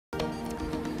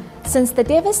Since the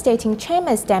devastating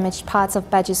tremors damaged parts of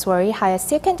Bagiswori Higher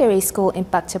Secondary School in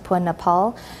Bhaktapur,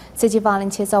 Nepal, Tzu Chi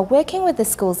volunteers are working with the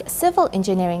school's civil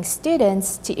engineering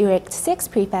students to erect 6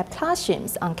 prefab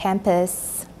classrooms on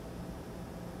campus.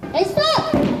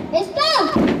 Stop!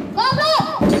 Stop! Go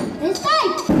back!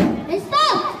 Stop! Stop!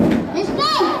 Stop!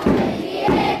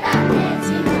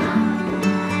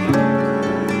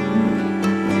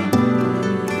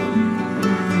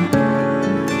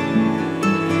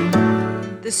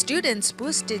 The students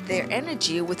boosted their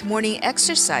energy with morning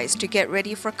exercise to get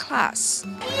ready for class.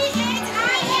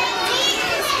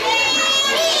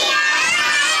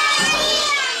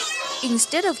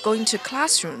 Instead of going to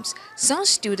classrooms, some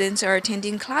students are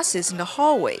attending classes in the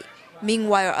hallway.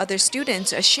 Meanwhile, other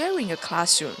students are sharing a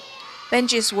classroom.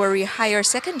 Bagiswori Higher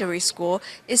Secondary School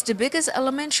is the biggest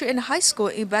elementary and high school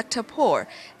in Bhaktapur,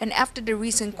 and after the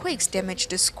recent quakes damaged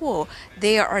the school,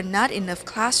 there are not enough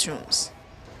classrooms.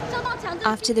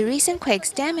 After the recent quakes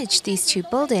damaged these 2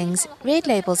 buildings, red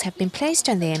labels have been placed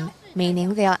on them,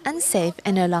 meaning they are unsafe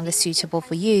and no longer suitable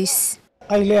for use.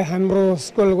 We have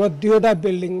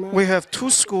 2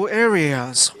 school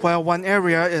areas. While one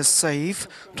area is safe,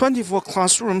 24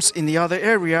 classrooms in the other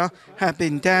area have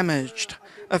been damaged,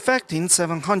 affecting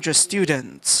 700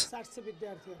 students.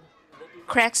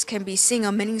 Cracks can be seen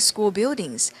on many school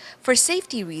buildings. For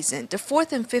safety reasons, the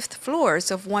 4th and 5th floors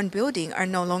of one building are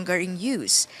no longer in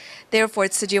use. Therefore,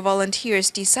 Tzu Chi volunteers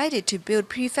decided to build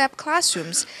prefab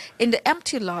classrooms in the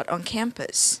empty lot on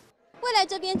campus.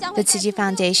 The Tzu Chi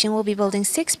Foundation will be building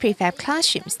 6 prefab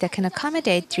classrooms that can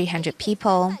accommodate 300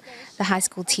 people. The high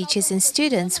school teachers and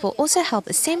students will also help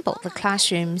assemble the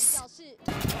classrooms.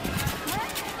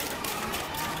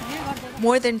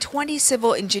 More than 20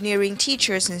 civil engineering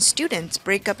teachers and students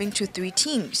break up into 3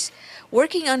 teams.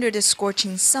 Working under the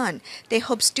scorching sun, they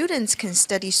hope students can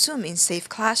study soon in safe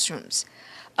classrooms.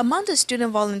 Among the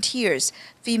student volunteers,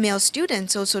 female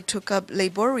students also took up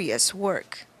laborious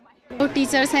work.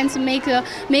 Teachers and make up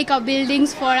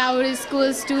buildings for our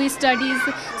schools to studies.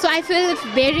 So I feel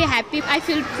very happy. I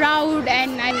feel proud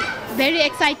and I'm very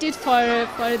excited for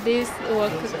this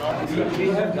work.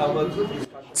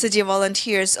 Tzu Chi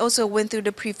volunteers also went through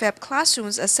the prefab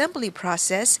classrooms assembly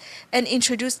process and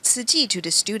introduced Tzu Chi to the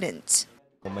students.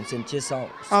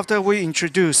 After we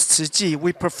introduced Tzu Chi,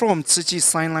 we performed Tzu Chi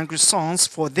sign language songs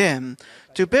for them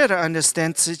to better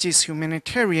understand Tzu Chi's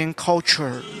humanitarian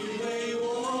culture.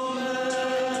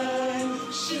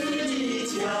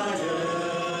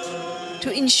 To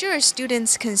ensure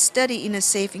students can study in a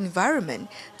safe environment,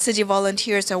 Tzu Chi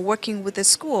volunteers are working with the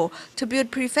school to build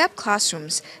prefab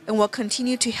classrooms and will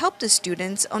continue to help the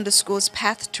students on the school's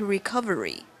path to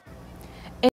recovery.